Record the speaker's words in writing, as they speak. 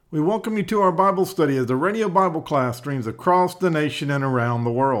We welcome you to our Bible study as the radio Bible class streams across the nation and around the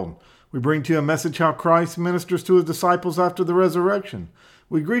world. We bring to you a message how Christ ministers to his disciples after the resurrection.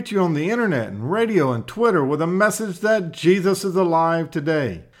 We greet you on the internet and radio and Twitter with a message that Jesus is alive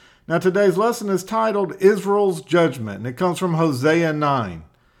today. Now today's lesson is titled Israel's Judgment, and it comes from Hosea 9.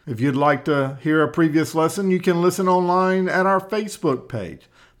 If you'd like to hear a previous lesson, you can listen online at our Facebook page.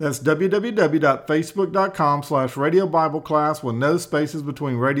 That's www.facebook.com/Radio Bible Class with no spaces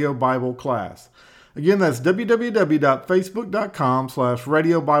between Radio Bible Class. Again, that's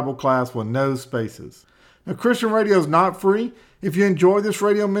www.facebook.com/Radio Bible Class with no spaces. Now, Christian radio is not free. If you enjoy this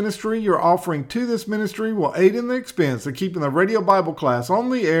radio ministry, your offering to this ministry will aid in the expense of keeping the Radio Bible Class on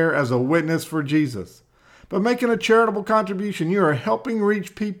the air as a witness for Jesus. By making a charitable contribution, you are helping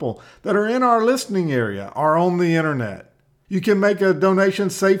reach people that are in our listening area or on the internet. You can make a donation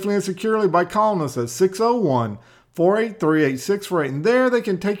safely and securely by calling us at 601-483-8648, and there they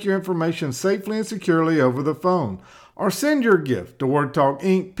can take your information safely and securely over the phone. Or send your gift to Word Talk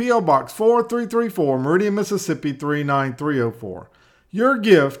Inc., P.O. Box 4334, Meridian, Mississippi 39304. Your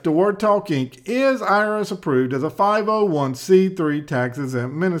gift to Word Talk Inc. is IRS approved as a 501c3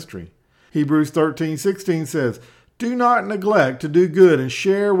 tax-exempt ministry. Hebrews 13:16 says, "Do not neglect to do good and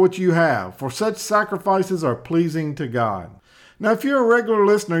share what you have, for such sacrifices are pleasing to God." Now, if you're a regular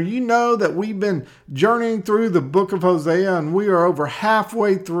listener, you know that we've been journeying through the book of Hosea, and we are over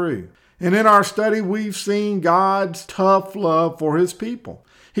halfway through. And in our study, we've seen God's tough love for his people.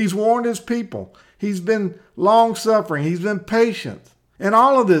 He's warned his people. He's been long-suffering. He's been patient. And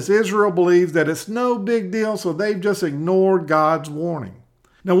all of this, Israel believes that it's no big deal, so they've just ignored God's warning.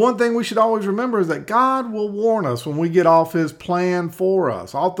 Now, one thing we should always remember is that God will warn us when we get off his plan for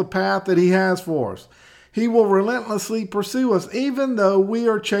us, off the path that he has for us. He will relentlessly pursue us, even though we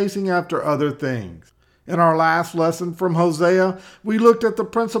are chasing after other things. In our last lesson from Hosea, we looked at the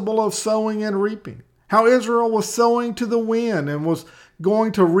principle of sowing and reaping, how Israel was sowing to the wind and was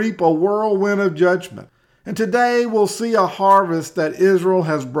going to reap a whirlwind of judgment. And today we'll see a harvest that Israel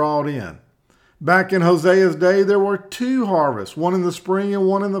has brought in. Back in Hosea's day, there were two harvests, one in the spring and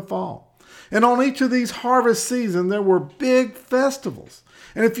one in the fall. And on each of these harvest seasons, there were big festivals.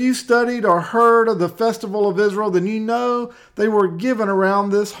 And if you studied or heard of the festival of Israel, then you know they were given around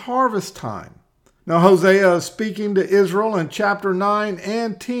this harvest time. Now, Hosea is speaking to Israel in chapter 9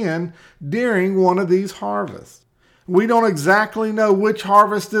 and 10 during one of these harvests. We don't exactly know which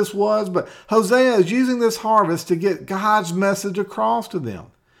harvest this was, but Hosea is using this harvest to get God's message across to them.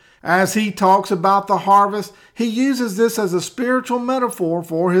 As he talks about the harvest, he uses this as a spiritual metaphor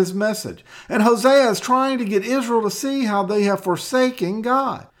for his message. And Hosea is trying to get Israel to see how they have forsaken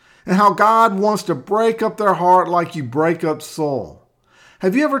God and how God wants to break up their heart like you break up soil.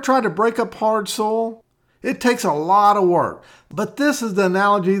 Have you ever tried to break up hard soil? It takes a lot of work, but this is the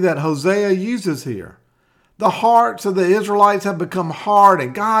analogy that Hosea uses here. The hearts of the Israelites have become hard,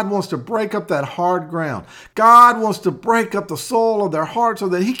 and God wants to break up that hard ground. God wants to break up the soil of their heart so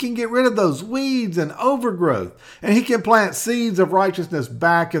that he can get rid of those weeds and overgrowth, and he can plant seeds of righteousness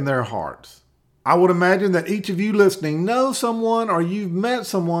back in their hearts. I would imagine that each of you listening know someone or you've met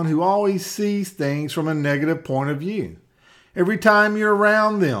someone who always sees things from a negative point of view. Every time you're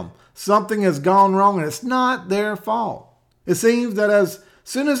around them, something has gone wrong, and it's not their fault. It seems that as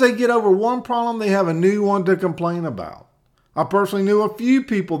soon as they get over one problem, they have a new one to complain about. I personally knew a few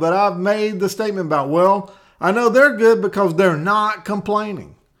people that I've made the statement about, well, I know they're good because they're not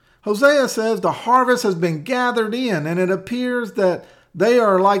complaining. Hosea says the harvest has been gathered in, and it appears that they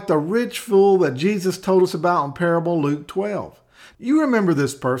are like the rich fool that Jesus told us about in parable Luke 12. You remember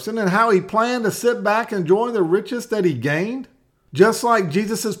this person and how he planned to sit back and enjoy the riches that he gained? Just like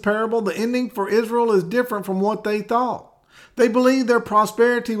Jesus' parable, the ending for Israel is different from what they thought. They believed their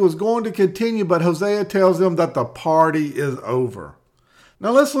prosperity was going to continue, but Hosea tells them that the party is over.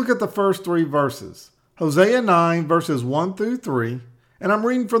 Now let's look at the first three verses. Hosea 9, verses 1 through 3, and I'm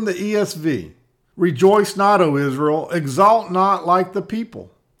reading from the ESV. "Rejoice not, O Israel, exalt not like the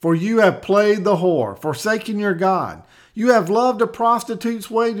people. For you have played the whore, forsaken your God. You have loved a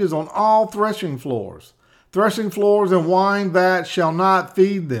prostitute's wages on all threshing floors. Threshing floors and wine vats shall not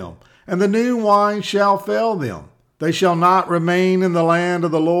feed them, and the new wine shall fail them. They shall not remain in the land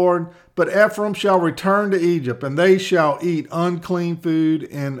of the Lord, but Ephraim shall return to Egypt, and they shall eat unclean food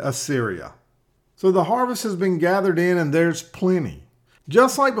in Assyria." So the harvest has been gathered in, and there's plenty.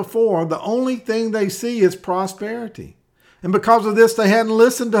 Just like before, the only thing they see is prosperity. And because of this, they hadn't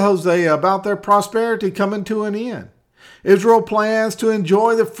listened to Hosea about their prosperity coming to an end. Israel plans to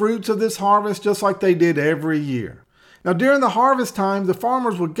enjoy the fruits of this harvest just like they did every year. Now, during the harvest time, the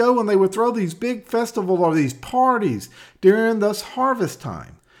farmers would go and they would throw these big festivals or these parties during this harvest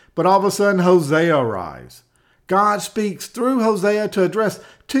time. But all of a sudden, Hosea arrives. God speaks through Hosea to address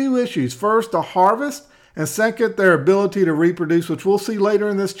two issues. First, the harvest, and second, their ability to reproduce, which we'll see later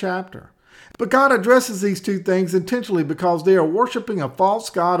in this chapter. But God addresses these two things intentionally because they are worshiping a false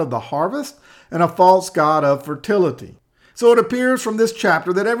god of the harvest and a false god of fertility. So it appears from this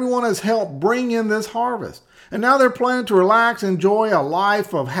chapter that everyone has helped bring in this harvest. And now they're planning to relax and enjoy a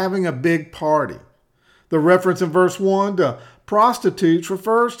life of having a big party. The reference in verse 1 to prostitutes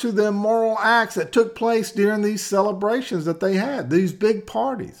refers to the immoral acts that took place during these celebrations that they had, these big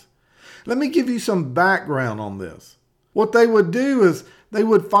parties. Let me give you some background on this. What they would do is they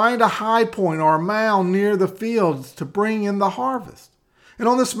would find a high point or a mound near the fields to bring in the harvest. And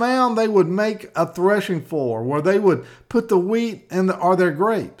on this mound, they would make a threshing floor where they would put the wheat or their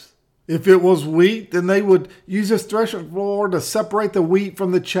grapes. If it was wheat, then they would use this threshing floor to separate the wheat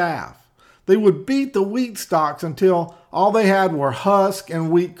from the chaff. They would beat the wheat stalks until all they had were husk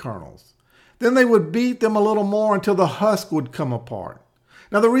and wheat kernels. Then they would beat them a little more until the husk would come apart.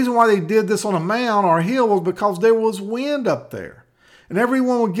 Now, the reason why they did this on a mound or a hill was because there was wind up there. And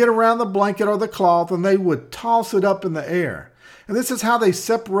everyone would get around the blanket or the cloth and they would toss it up in the air. And this is how they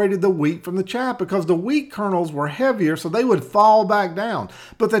separated the wheat from the chaff, because the wheat kernels were heavier, so they would fall back down.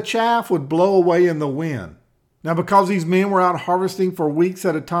 But the chaff would blow away in the wind. Now, because these men were out harvesting for weeks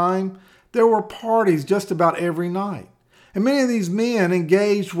at a time, there were parties just about every night. And many of these men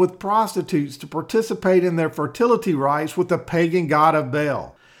engaged with prostitutes to participate in their fertility rites with the pagan god of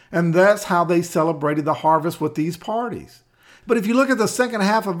Baal. And that's how they celebrated the harvest, with these parties. But if you look at the second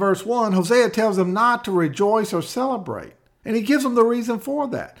half of verse 1, Hosea tells them not to rejoice or celebrate. And he gives them the reason for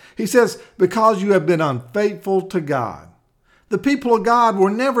that. He says, because you have been unfaithful to God. The people of God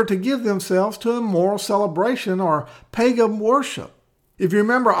were never to give themselves to immoral celebration or pagan worship. If you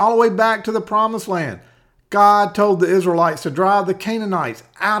remember all the way back to the promised land, God told the Israelites to drive the Canaanites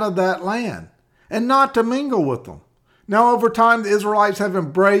out of that land and not to mingle with them. Now, over time, the Israelites have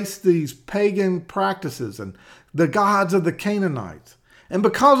embraced these pagan practices and the gods of the Canaanites. And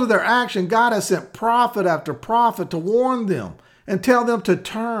because of their action, God has sent prophet after prophet to warn them and tell them to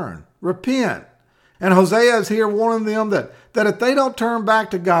turn, repent. And Hosea is here warning them that if they don't turn back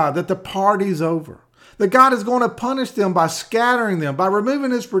to God, that the party's over. That God is going to punish them by scattering them, by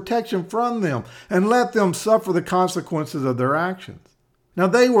removing his protection from them, and let them suffer the consequences of their actions. Now,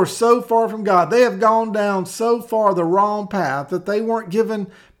 they were so far from God. They have gone down so far the wrong path that they weren't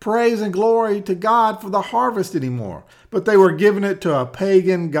giving praise and glory to God for the harvest anymore, but they were giving it to a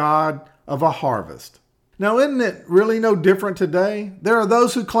pagan god of a harvest. Now, isn't it really no different today? There are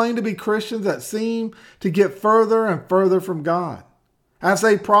those who claim to be Christians that seem to get further and further from God. As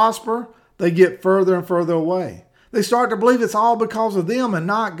they prosper, they get further and further away. They start to believe it's all because of them and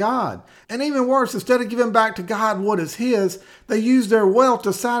not God. And even worse, instead of giving back to God what is his, they use their wealth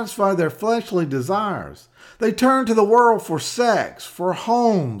to satisfy their fleshly desires. They turn to the world for sex, for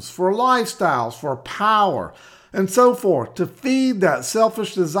homes, for lifestyles, for power, and so forth to feed that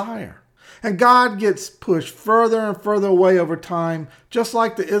selfish desire. And God gets pushed further and further away over time, just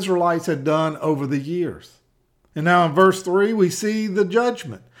like the Israelites had done over the years. And now in verse 3, we see the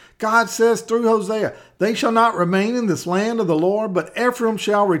judgment. God says through Hosea, they shall not remain in this land of the Lord, but Ephraim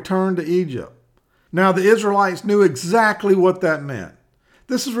shall return to Egypt. Now the Israelites knew exactly what that meant.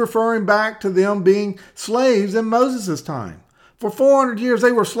 This is referring back to them being slaves in Moses' time. For 400 years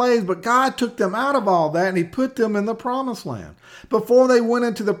they were slaves, but God took them out of all that and he put them in the promised land. Before they went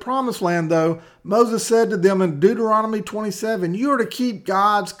into the promised land, though, Moses said to them in Deuteronomy 27, you are to keep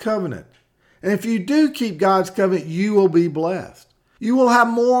God's covenant. And if you do keep God's covenant, you will be blessed. You will have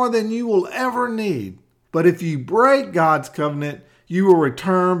more than you will ever need. But if you break God's covenant, you will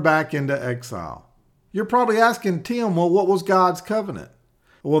return back into exile. You're probably asking, Tim, well, what was God's covenant?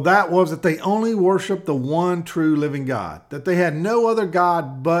 Well, that was that they only worshiped the one true living God, that they had no other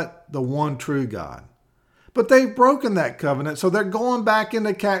God but the one true God. But they've broken that covenant, so they're going back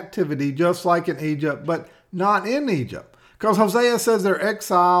into captivity just like in Egypt, but not in Egypt. Because Hosea says their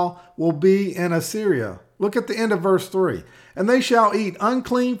exile will be in Assyria. Look at the end of verse 3. And they shall eat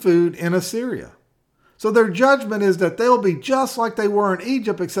unclean food in Assyria. So their judgment is that they'll be just like they were in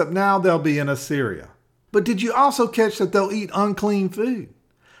Egypt, except now they'll be in Assyria. But did you also catch that they'll eat unclean food?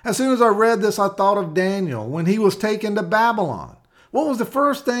 As soon as I read this, I thought of Daniel when he was taken to Babylon. What was the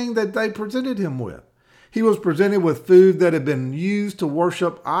first thing that they presented him with? He was presented with food that had been used to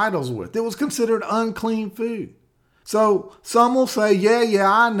worship idols with. It was considered unclean food. So some will say, yeah,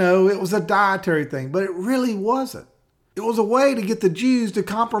 I know it was a dietary thing, but it really wasn't. It was a way to get the Jews to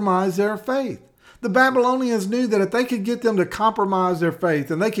compromise their faith. The Babylonians knew that if they could get them to compromise their faith,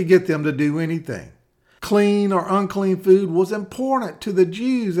 then they could get them to do anything. Clean or unclean food was important to the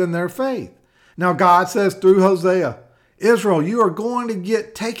Jews and their faith. Now God says through Hosea, Israel, you are going to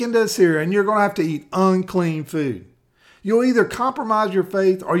get taken to Assyria and you're going to have to eat unclean food. You'll either compromise your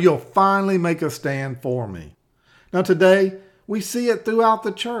faith or you'll finally make a stand for me. Now today, we see it throughout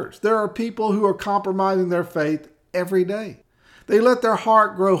the church. There are people who are compromising their faith every day. They let their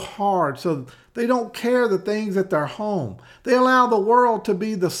heart grow hard so they don't care the things at their home. They allow the world to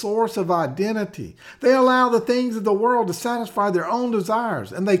be the source of identity. They allow the things of the world to satisfy their own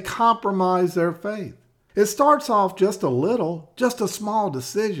desires, and they compromise their faith. It starts off just a little, just a small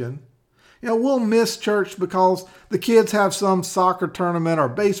decision. We'll miss church because the kids have some soccer tournament or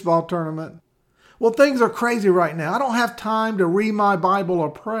baseball tournament. Well, things are crazy right now. I don't have time to read my Bible or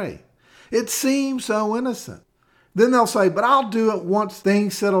pray. It seems so innocent. Then they'll say, but I'll do it once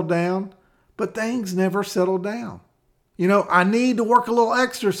things settle down. But things never settle down. I need to work a little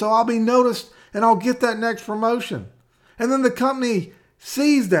extra so I'll be noticed and I'll get that next promotion. And then the company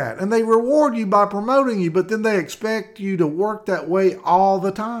sees that and they reward you by promoting you, but then they expect you to work that way all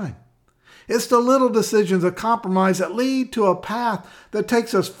the time. It's the little decisions of compromise that lead to a path that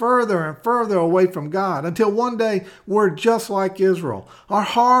takes us further and further away from God until one day we're just like Israel. Our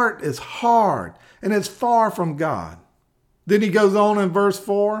heart is hard and it's far from God. Then he goes on in verse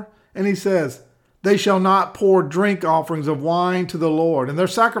 4 and he says, they shall not pour drink offerings of wine to the Lord, and their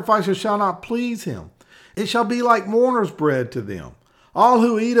sacrifices shall not please him. It shall be like mourner's bread to them. All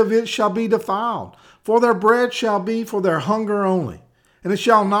who eat of it shall be defiled, for their bread shall be for their hunger only, and it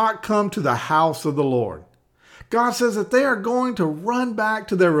shall not come to the house of the Lord. God says that they are going to run back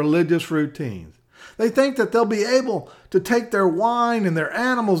to their religious routines. They think that they'll be able to take their wine and their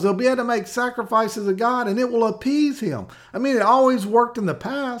animals, they'll be able to make sacrifices of God, and it will appease him. It always worked in the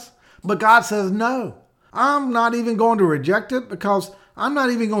past, but God says, no, I'm not even going to reject it because I'm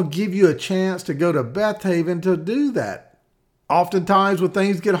not even going to give you a chance to go to Beth Haven to do that. Oftentimes when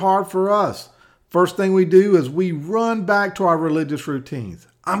things get hard for us, first thing we do is we run back to our religious routines.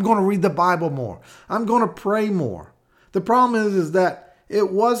 I'm going to read the Bible more. I'm going to pray more. The problem is that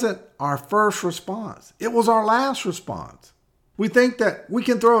it wasn't our first response. It was our last response. We think that we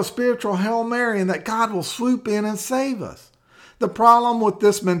can throw a spiritual Hail Mary and that God will swoop in and save us. The problem with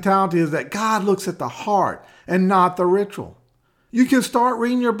this mentality is that God looks at the heart and not the ritual. You can start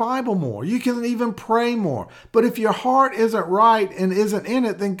reading your Bible more. You can even pray more. But if your heart isn't right and isn't in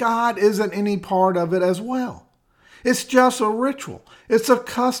it, then God isn't any part of it as well. It's just a ritual. It's a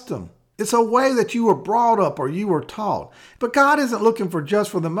custom. It's a way that you were brought up or you were taught. But God isn't looking for just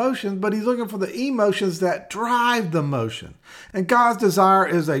for the motions, but he's looking for the emotions that drive the motion. And God's desire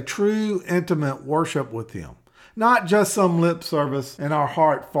is a true, intimate worship with him. Not just some lip service and our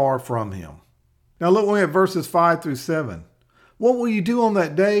heart far from him. Now look at verses 5 through 7. What will you do on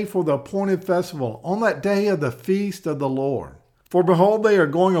that day for the appointed festival, on that day of the feast of the Lord? For behold, they are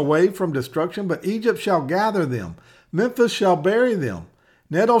going away from destruction, but Egypt shall gather them. Memphis shall bury them.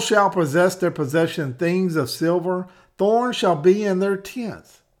 Nettle shall possess their possession, things of silver. Thorns shall be in their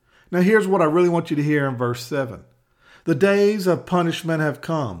tents. Now here's what I really want you to hear in verse 7. The days of punishment have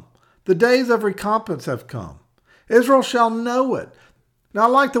come. The days of recompense have come. Israel shall know it. Now I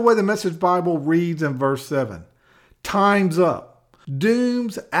like the way the Message Bible reads in verse 7. Time's up.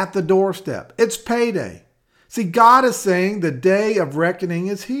 Doom's at the doorstep. It's payday. See, God is saying the day of reckoning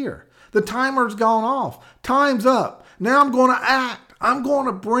is here. The timer's gone off. Time's up. Now I'm going to act. I'm going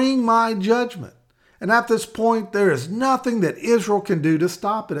to bring my judgment. And at this point, there is nothing that Israel can do to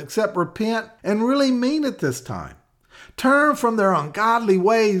stop it except repent and really mean it this time. Turn from their ungodly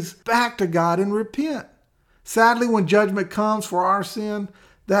ways back to God and repent. Sadly, when judgment comes for our sin,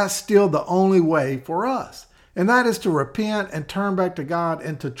 that's still the only way for us. And that is to repent and turn back to God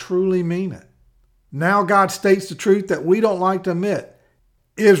and to truly mean it. Now God states the truth that we don't like to admit.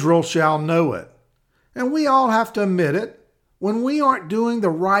 Israel shall know it. And we all have to admit it. When we aren't doing the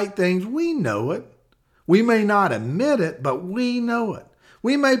right things, we know it. We may not admit it, but we know it.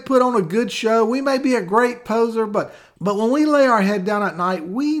 We may put on a good show. We may be a great poser, but when we lay our head down at night,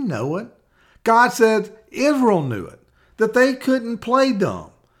 we know it. God said Israel knew it, that they couldn't play dumb.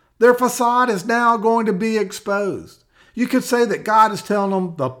 Their facade is now going to be exposed. You could say that God is telling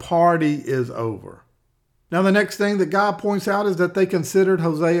them the party is over. Now the next thing that God points out is that they considered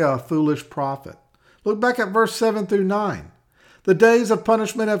Hosea a foolish prophet. Look back at verse 7 through 9. The days of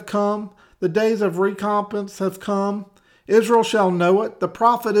punishment have come. The days of recompense have come. Israel shall know it. The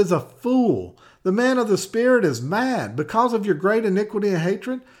prophet is a fool. The man of the spirit is mad. Because of your great iniquity and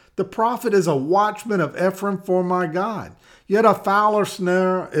hatred, the prophet is a watchman of Ephraim for my God. Yet a fowler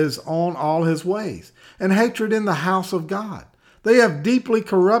snare is on all his ways, and hatred in the house of God. They have deeply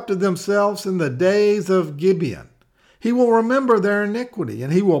corrupted themselves in the days of Gibeon. He will remember their iniquity,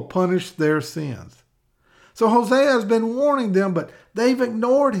 and he will punish their sins. So Hosea has been warning them, but they've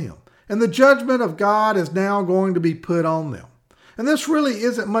ignored him. And the judgment of God is now going to be put on them. And this really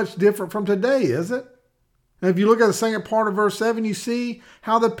isn't much different from today, is it? And if you look at the second part of verse 7, you see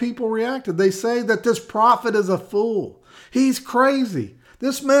how the people reacted. They say that this prophet is a fool. He's crazy.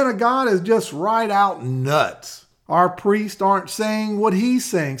 This man of God is just right out nuts. Our priests aren't saying what he's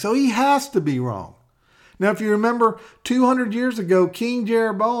saying, so he has to be wrong. Now, if you remember, 200 years ago, King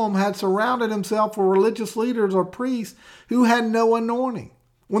Jeroboam had surrounded himself with religious leaders or priests who had no anointing.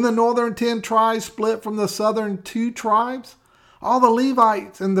 When the northern 10 tribes split from the southern 2 tribes, all the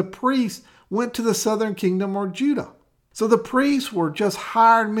Levites and the priests went to the southern kingdom or Judah. So the priests were just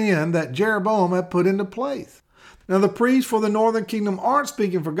hired men that Jeroboam had put into place. Now, the priests for the northern kingdom aren't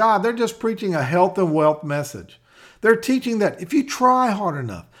speaking for God. They're just preaching a health and wealth message. They're teaching that if you try hard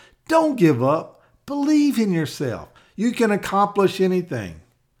enough, don't give up. Believe in yourself. You can accomplish anything.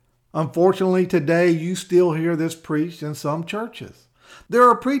 Unfortunately, today you still hear this preached in some churches. There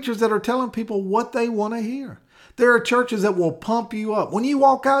are preachers that are telling people what they want to hear. There are churches that will pump you up. When you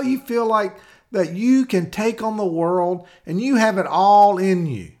walk out, you feel like that you can take on the world and you have it all in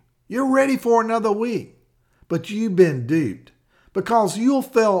you. You're ready for another week, but you've been duped because you'll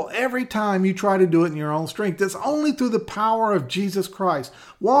fail every time you try to do it in your own strength. It's only through the power of Jesus Christ,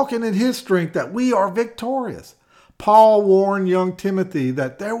 walking in his strength, that we are victorious. Paul warned young Timothy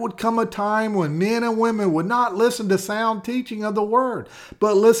that there would come a time when men and women would not listen to sound teaching of the word,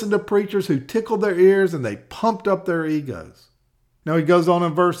 but listen to preachers who tickled their ears and they pumped up their egos. Now he goes on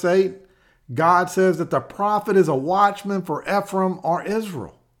in verse 8, God says that the prophet is a watchman for Ephraim or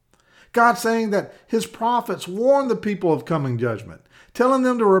Israel. God's saying that his prophets warn the people of coming judgment, telling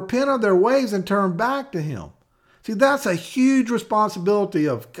them to repent of their ways and turn back to him. See, that's a huge responsibility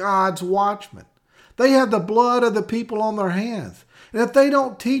of God's watchmen. They have the blood of the people on their hands. And if they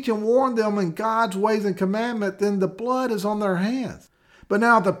don't teach and warn them in God's ways and commandment, then the blood is on their hands. But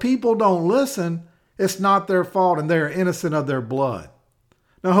now if the people don't listen, it's not their fault and they are innocent of their blood.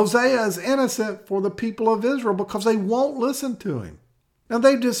 Now Hosea is innocent for the people of Israel because they won't listen to him. Now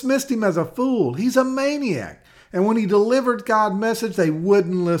they've dismissed him as a fool. He's a maniac. And when he delivered God's message, they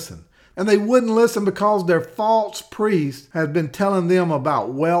wouldn't listen. And they wouldn't listen because their false priest had been telling them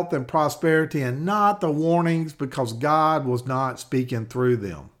about wealth and prosperity and not the warnings because God was not speaking through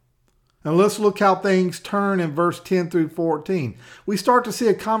them. Now let's look how things turn in verse 10 through 14. We start to see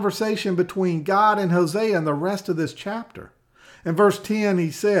a conversation between God and Hosea in the rest of this chapter. In verse 10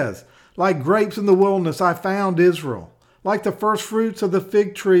 he says, like grapes in the wilderness I found Israel. Like the first fruits of the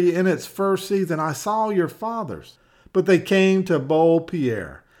fig tree in its first season, I saw your fathers. But they came to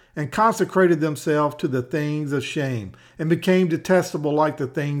Baal-peor and consecrated themselves to the things of shame and became detestable like the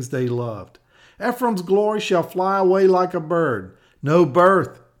things they loved. Ephraim's glory shall fly away like a bird. No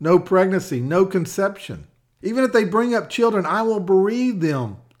birth, no pregnancy, no conception. Even if they bring up children, I will bereave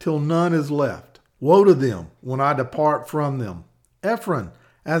them till none is left. Woe to them when I depart from them. Ephraim,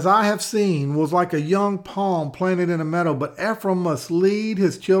 as I have seen, was like a young palm planted in a meadow, but Ephraim must lead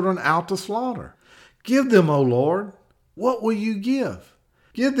his children out to slaughter. Give them, O Lord, what will you give?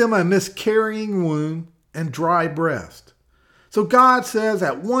 Give them a miscarrying womb and dry breast. So God says,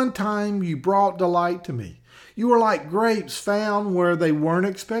 at one time you brought delight to me. You were like grapes found where they weren't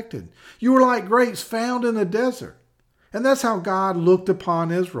expected. You were like grapes found in the desert. And that's how God looked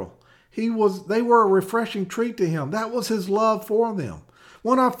upon Israel. They were a refreshing treat to him. That was his love for them.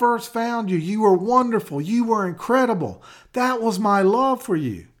 When I first found you, you were wonderful. You were incredible. That was my love for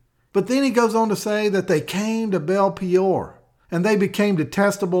you. But then he goes on to say that they came to Baal-peor, and they became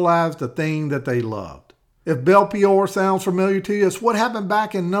detestable as the thing that they loved. If Baal-peor sounds familiar to you, it's what happened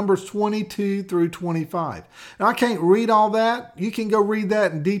back in Numbers 22 through 25. Now, I can't read all that. You can go read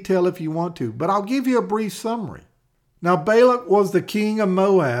that in detail if you want to, but I'll give you a brief summary. Now, Balak was the king of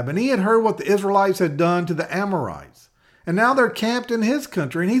Moab, and he had heard what the Israelites had done to the Amorites. And now they're camped in his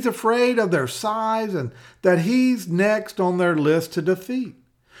country, and he's afraid of their size and that he's next on their list to defeat.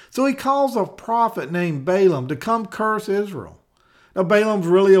 So he calls a prophet named Balaam to come curse Israel. Now Balaam's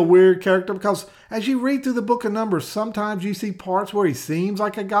really a weird character because as you read through the book of Numbers, sometimes you see parts where he seems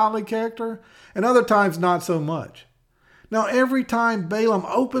like a godly character, and other times not so much. Now every time Balaam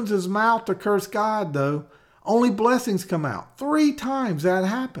opens his mouth to curse God, though, only blessings come out. 3 times that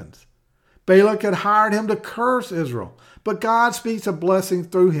happens. Balak had hired him to curse Israel, but God speaks a blessing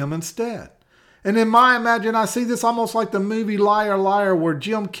through him instead. And in my imagination, I see this almost like the movie Liar, Liar, where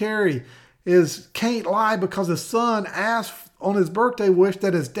Jim Carrey can't lie because his son asked on his birthday wish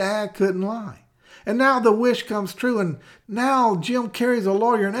that his dad couldn't lie. And now the wish comes true, and now Jim carries a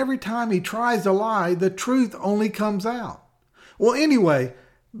lawyer, and every time he tries to lie, the truth only comes out. Well, anyway,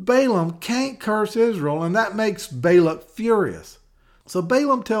 Balaam can't curse Israel, and that makes Balak furious. So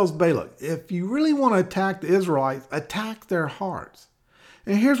Balaam tells Balak, if you really want to attack the Israelites, attack their hearts.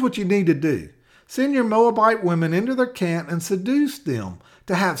 And here's what you need to do. Send your Moabite women into their camp and seduce them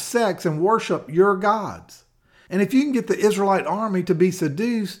to have sex and worship your gods. And if you can get the Israelite army to be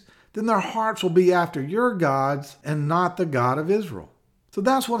seduced, then their hearts will be after your gods and not the God of Israel. So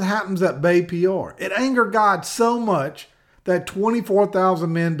that's what happens at Bay Peor. It angered God so much that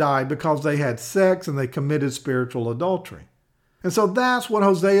 24,000 men died because they had sex and they committed spiritual adultery. And so that's what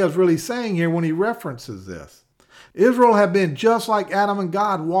Hosea is really saying here when he references this. Israel had been just like Adam and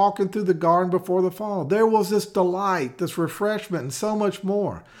God walking through the garden before the fall. There was this delight, this refreshment, and so much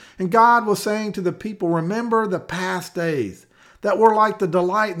more. And God was saying to the people, remember the past days that were like the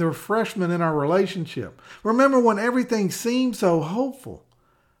delight and the refreshment in our relationship. Remember when everything seemed so hopeful.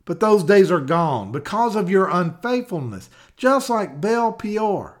 But those days are gone because of your unfaithfulness, just like Baal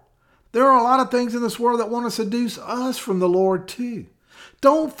Peor. There are a lot of things in this world that want to seduce us from the Lord too.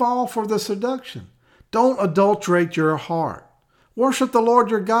 Don't fall for the seduction. Don't adulterate your heart. Worship the Lord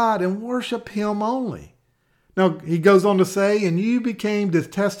your God and worship Him only. Now, he goes on to say, and you became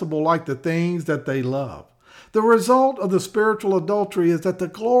detestable like the things that they love. The result of the spiritual adultery is that the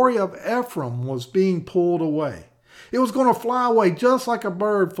glory of Ephraim was being pulled away. It was going to fly away just like a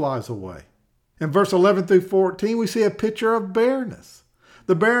bird flies away. In verse 11 through 14, we see a picture of barrenness.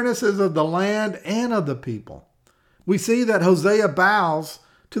 The barrenness is of the land and of the people. We see that Hosea bows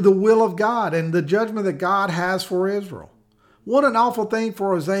to the will of God and the judgment that God has for Israel. What an awful thing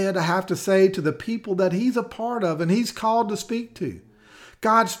for Hosea to have to say to the people that he's a part of and he's called to speak to.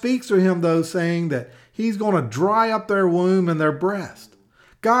 God speaks to him, though, saying that he's going to dry up their womb and their breast.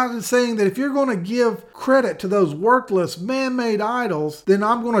 God is saying that if you're going to give credit to those worthless man-made idols, then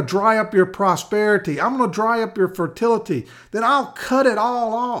I'm going to dry up your prosperity. I'm going to dry up your fertility. Then I'll cut it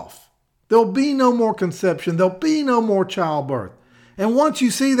all off. There'll be no more conception. There'll be no more childbirth. And once you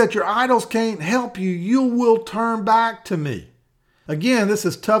see that your idols can't help you, you will turn back to me. Again, this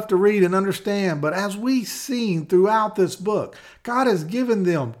is tough to read and understand, but as we've seen throughout this book, God has given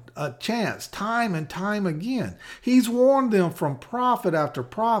them a chance time and time again. He's warned them from prophet after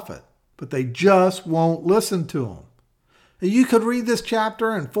prophet, but they just won't listen to him. You could read this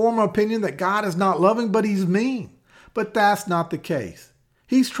chapter and form an opinion that God is not loving, but he's mean. But that's not the case.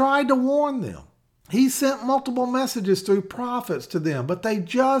 He's tried to warn them. He sent multiple messages through prophets to them, but they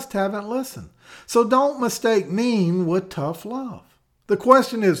just haven't listened. So don't mistake mean with tough love. The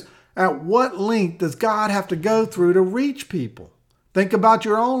question is, at what length does God have to go through to reach people? Think about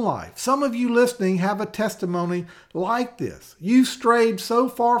your own life. Some of you listening have a testimony like this. You strayed so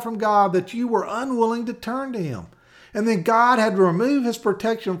far from God that you were unwilling to turn to Him. And then God had to remove His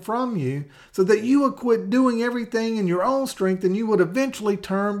protection from you so that you would quit doing everything in your own strength and you would eventually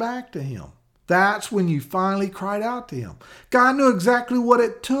turn back to Him. That's when you finally cried out to Him. God knew exactly what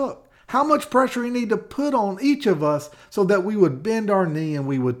it took, how much pressure He needed to put on each of us so that we would bend our knee and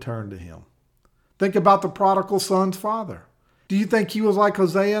we would turn to Him. Think about the prodigal son's father. Do you think he was like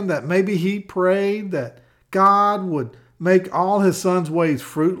Hosea and that maybe he prayed that God would make all his son's ways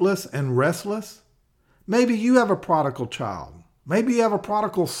fruitless and restless? Maybe you have a prodigal child. Maybe you have a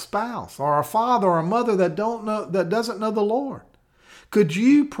prodigal spouse or a father or a mother that doesn't know the Lord. Could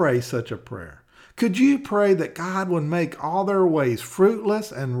you pray such a prayer? Could you pray that God would make all their ways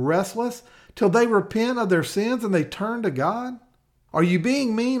fruitless and restless till they repent of their sins and they turn to God? Are you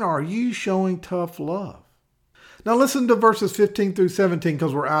being mean or are you showing tough love? Now listen to verses 15 through 17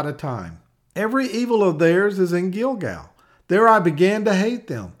 because we're out of time. Every evil of theirs is in Gilgal. There I began to hate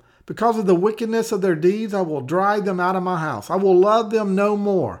them. Because of the wickedness of their deeds, I will drive them out of my house. I will love them no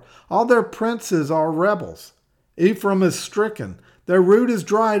more. All their princes are rebels. Ephraim is stricken. Their root is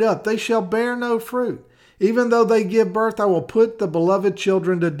dried up. They shall bear no fruit. Even though they give birth, I will put the beloved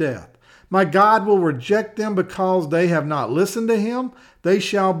children to death. My God will reject them because they have not listened to Him. They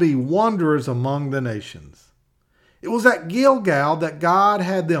shall be wanderers among the nations. It was at Gilgal that God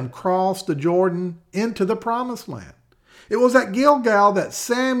had them cross the Jordan into the promised land. It was at Gilgal that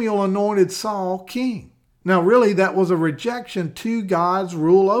Samuel anointed Saul king. Now really that was a rejection to God's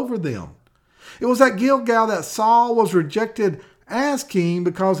rule over them. It was at Gilgal that Saul was rejected as king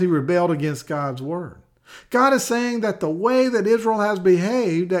because he rebelled against God's word. God is saying that the way that Israel has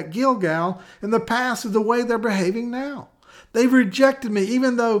behaved at Gilgal in the past is the way they're behaving now. They've rejected me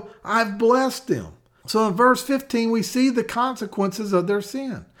even though I've blessed them. So in verse 15, we see the consequences of their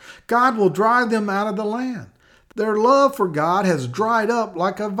sin. God will drive them out of the land. Their love for God has dried up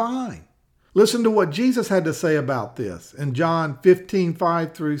like a vine. Listen to what Jesus had to say about this in John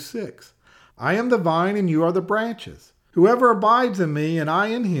 15:5-6. I am the vine and you are the branches. Whoever abides in me and I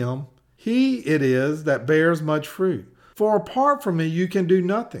in him, he it is that bears much fruit. For apart from me you can do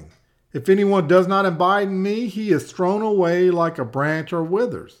nothing. If anyone does not abide in me, he is thrown away like a branch or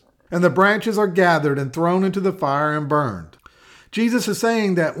withers. And the branches are gathered and thrown into the fire and burned. Jesus is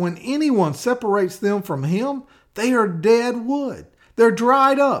saying that when anyone separates them from him, they are dead wood. They're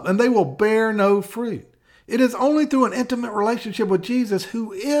dried up and they will bear no fruit. It is only through an intimate relationship with Jesus,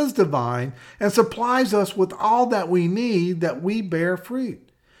 who is divine and supplies us with all that we need, that we bear fruit.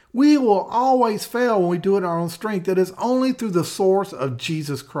 We will always fail when we do it in our own strength. It is only through the source of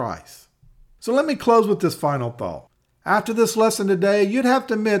Jesus Christ. So let me close with this final thought. After this lesson today, you'd have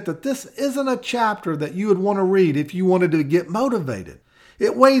to admit that this isn't a chapter that you would want to read if you wanted to get motivated.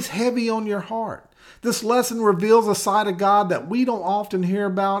 It weighs heavy on your heart. This lesson reveals a side of God that we don't often hear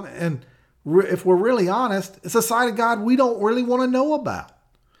about, and if we're really honest, it's a side of God we don't really want to know about.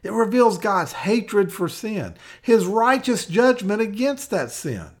 It reveals God's hatred for sin, his righteous judgment against that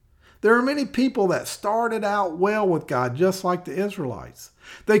sin. There are many people that started out well with God, just like the Israelites.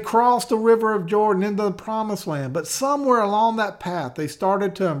 They crossed the river of Jordan into the promised land, but somewhere along that path, they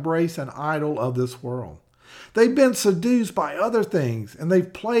started to embrace an idol of this world. They've been seduced by other things, and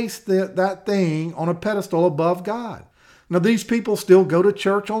they've placed that thing on a pedestal above God. Now, these people still go to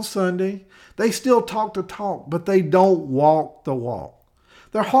church on Sunday. They still talk the talk, but they don't walk the walk.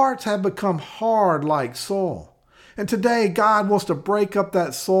 Their hearts have become hard like soil. And today, God wants to break up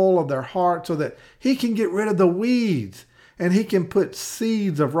that soil of their heart so that he can get rid of the weeds and he can put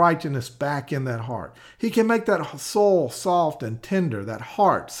seeds of righteousness back in that heart. He can make that soul soft and tender, that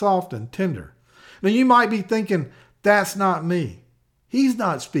heart soft and tender. Now, you might be thinking, that's not me. He's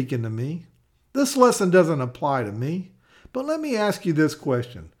not speaking to me. This lesson doesn't apply to me. But let me ask you this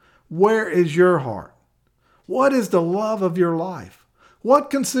question. Where is your heart? What is the love of your life? What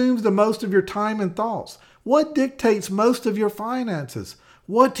consumes the most of your time and thoughts? What dictates most of your finances?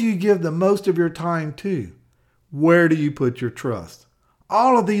 What do you give the most of your time to? Where do you put your trust?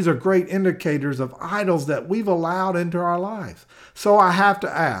 All of these are great indicators of idols that we've allowed into our lives. So I have to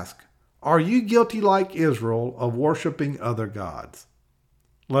ask, are you guilty like Israel of worshiping other gods?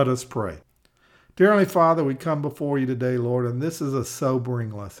 Let us pray. Dear Heavenly Father, we come before you today, Lord, and this is a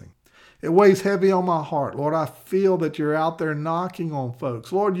sobering lesson. It weighs heavy on my heart. Lord, I feel that you're out there knocking on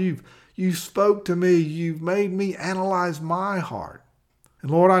folks. Lord, you spoke to me. You've made me analyze my heart.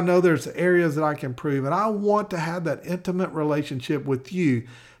 And Lord, I know there's areas that I can improve, and I want to have that intimate relationship with you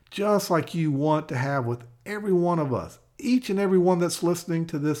just like you want to have with every one of us, each and every one that's listening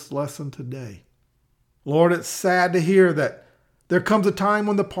to this lesson today. Lord, it's sad to hear that there comes a time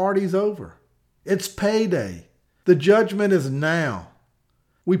when the party's over. It's payday. The judgment is now.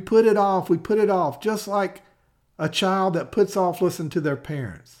 We put it off, just like a child that puts off listening to their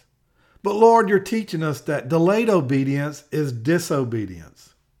parents. But Lord, you're teaching us that delayed obedience is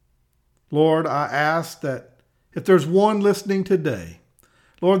disobedience. Lord, I ask that if there's one listening today,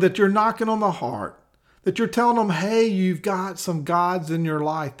 Lord, that you're knocking on the heart, that you're telling them, hey, you've got some gods in your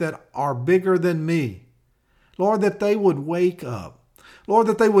life that are bigger than me. Lord, that they would wake up. Lord,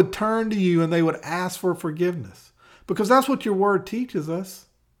 that they would turn to you and they would ask for forgiveness. Because that's what your word teaches us.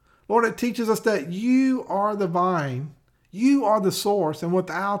 Lord, it teaches us that you are the vine, you are the source, and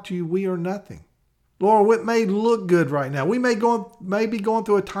without you, we are nothing. Lord, it may look good right now. We may be going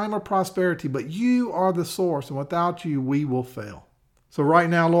through a time of prosperity, but you are the source, and without you, we will fail. So right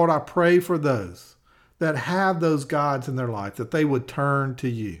now, Lord, I pray for those that have those gods in their life, that they would turn to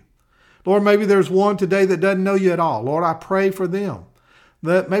you. Lord, maybe there's one today that doesn't know you at all. Lord, I pray for them.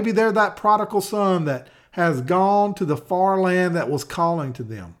 That maybe they're that prodigal son that has gone to the far land that was calling to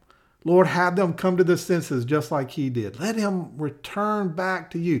them. Lord, have them come to their senses just like he did. Let him return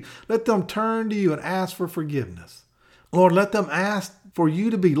back to you. Let them turn to you and ask for forgiveness. Lord, let them ask for you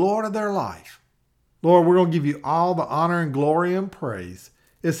to be Lord of their life. Lord, we're going to give you all the honor and glory and praise.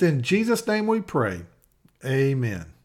 It's in Jesus' name we pray. Amen.